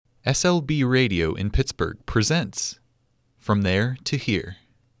SLB Radio in Pittsburgh presents From There to Here.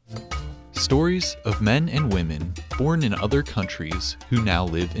 Stories of men and women born in other countries who now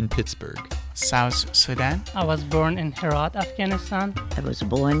live in Pittsburgh. South Sudan. I was born in Herat, Afghanistan. I was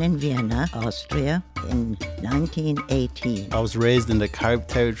born in Vienna, Austria in 1918. I was raised in the Carib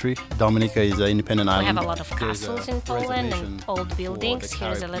territory. Dominica is an independent We island. have a lot of castles in Poland and old buildings.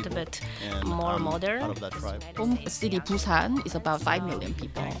 Here is a little bit more modern. Home city Busan is about 5 million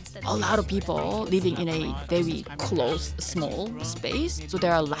people. A lot of people living in a very close, small space. So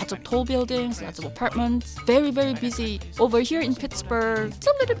there are lots of tall buildings, lots of apartments, very, very busy. Over here in Pittsburgh, it's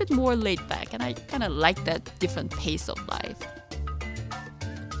a little bit more laid back, and I kind of like that different pace of life.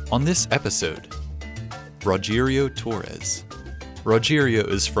 On this episode, Rogerio Torres. Rogerio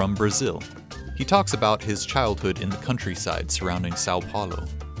is from Brazil. He talks about his childhood in the countryside surrounding Sao Paulo.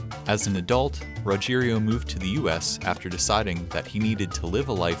 As an adult, Rogerio moved to the US after deciding that he needed to live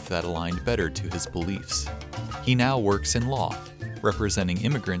a life that aligned better to his beliefs. He now works in law, representing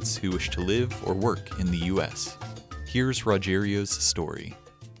immigrants who wish to live or work in the US. Here's Rogerio's story.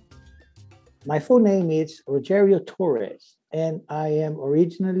 My full name is Rogerio Torres, and I am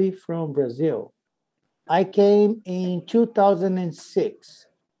originally from Brazil. I came in 2006,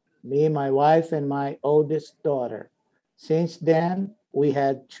 me, my wife, and my oldest daughter. Since then, we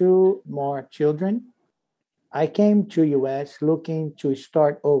had 2 more children. I came to US looking to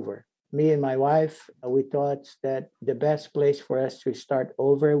start over. Me and my wife, we thought that the best place for us to start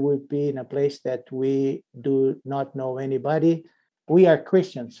over would be in a place that we do not know anybody. We are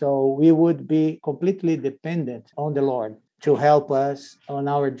Christians, so we would be completely dependent on the Lord to help us on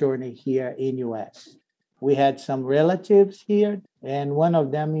our journey here in US. We had some relatives here, and one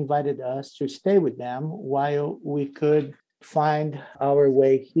of them invited us to stay with them while we could find our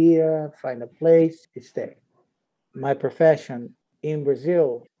way here, find a place to stay. My profession in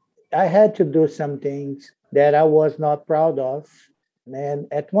Brazil, I had to do some things that I was not proud of. And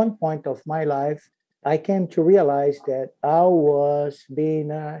at one point of my life, I came to realize that I was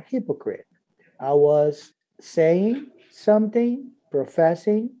being a hypocrite. I was saying something,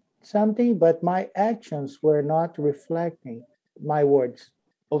 professing something, but my actions were not reflecting my words.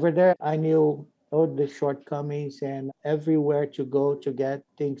 Over there, I knew all the shortcomings and everywhere to go to get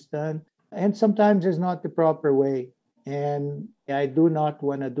things done. And sometimes it's not the proper way. And I do not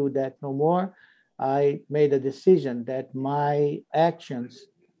want to do that no more. I made a decision that my actions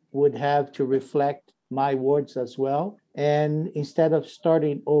would have to reflect my words as well. And instead of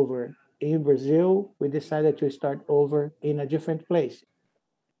starting over in Brazil, we decided to start over in a different place.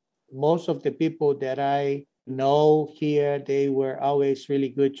 Most of the people that I know here, they were always really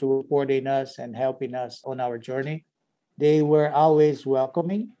good to supporting us and helping us on our journey. They were always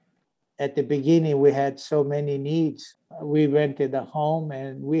welcoming. At the beginning, we had so many needs. We rented a home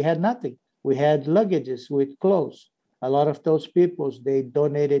and we had nothing. We had luggages with clothes. A lot of those people, they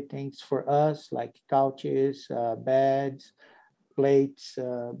donated things for us, like couches, beds, plates,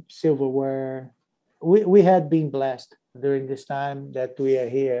 silverware. We had been blessed during this time that we are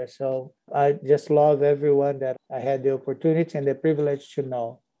here. So I just love everyone that I had the opportunity and the privilege to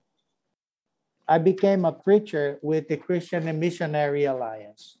know. I became a preacher with the Christian and Missionary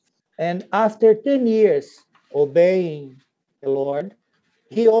Alliance. And after 10 years obeying the Lord,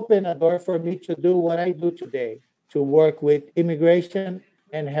 He opened a door for me to do what I do today, to work with immigration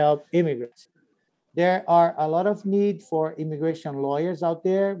and help immigrants. There are a lot of need for immigration lawyers out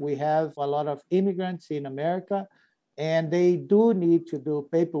there. We have a lot of immigrants in America, and they do need to do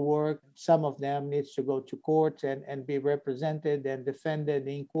paperwork. Some of them needs to go to courts and be represented and defended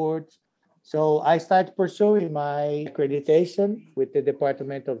in courts. So I started pursuing my accreditation with the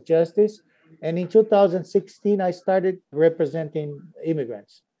Department of Justice. And in 2016, I started representing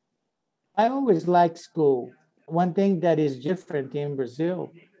immigrants. I always liked school. One thing that is different in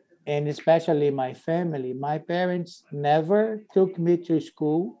Brazil, and especially my family, my parents never took me to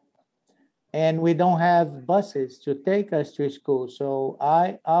school, and we don't have buses to take us to school. So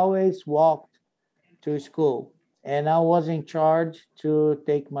I always walked to school, and I was in charge to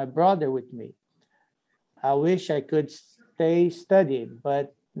take my brother with me. I wish I could stay studying,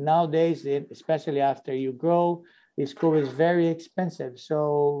 but nowadays, especially after you grow, the school is very expensive,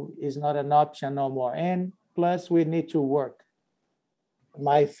 so it's not an option no more. And plus, we need to work.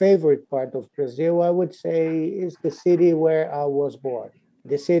 My favorite part of Brazil, I would say, is the city where I was born.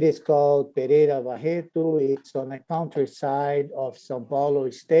 The city is called Pereira Barreto. It's on the countryside of São Paulo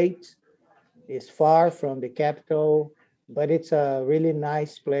state. It's far from the capital, but it's a really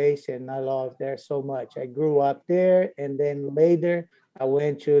nice place, and I love there so much. I grew up there, and then later I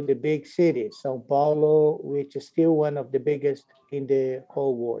went to the big cities, Sao Paulo, which is still one of the biggest in the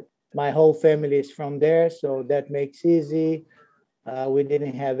whole world. My whole family is from there, so that makes easy. We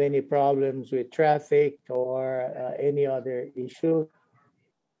didn't have any problems with traffic or any other issue.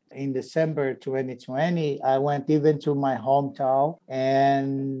 In December 2020, I went even to my hometown,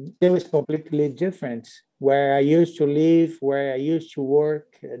 and it was completely different. Where I used to live, where I used to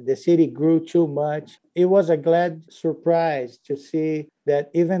work, the city grew too much. It was a glad surprise to see that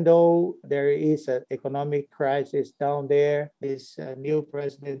even though there is an economic crisis down there, this new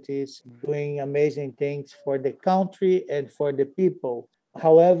president is doing amazing things for the country and for the people.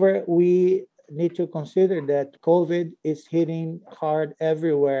 However, we need to consider that COVID is hitting hard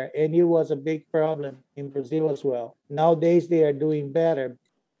everywhere, and it was a big problem in Brazil as well. Nowadays, they are doing better.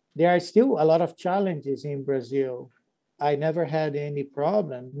 There are still a lot of challenges in Brazil. I never had any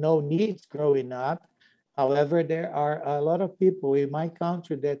problem, no needs growing up. However, there are a lot of people in my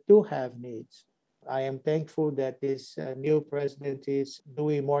country that do have needs. I am thankful that this new president is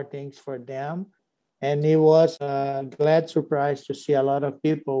doing more things for them. And it was a glad surprise to see a lot of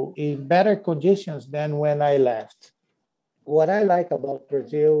people in better conditions than when I left. What I like about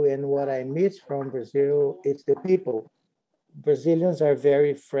Brazil and what I miss from Brazil is the people. Brazilians are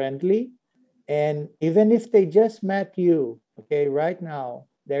very friendly. And even if they just met you, okay, right now,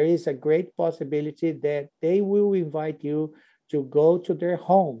 there is a great possibility that they will invite you to go to their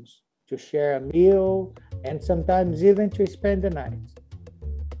homes, to share a meal, and sometimes even to spend the night.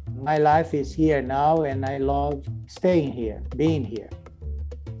 My life is here now, and I love staying here, being here.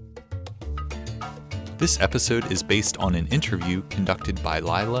 This episode is based on an interview conducted by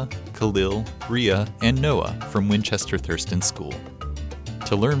Lila, Khalil, Ria, and Noah from Winchester Thurston School.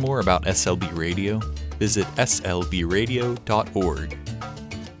 To learn more about SLB Radio, visit slbradio.org.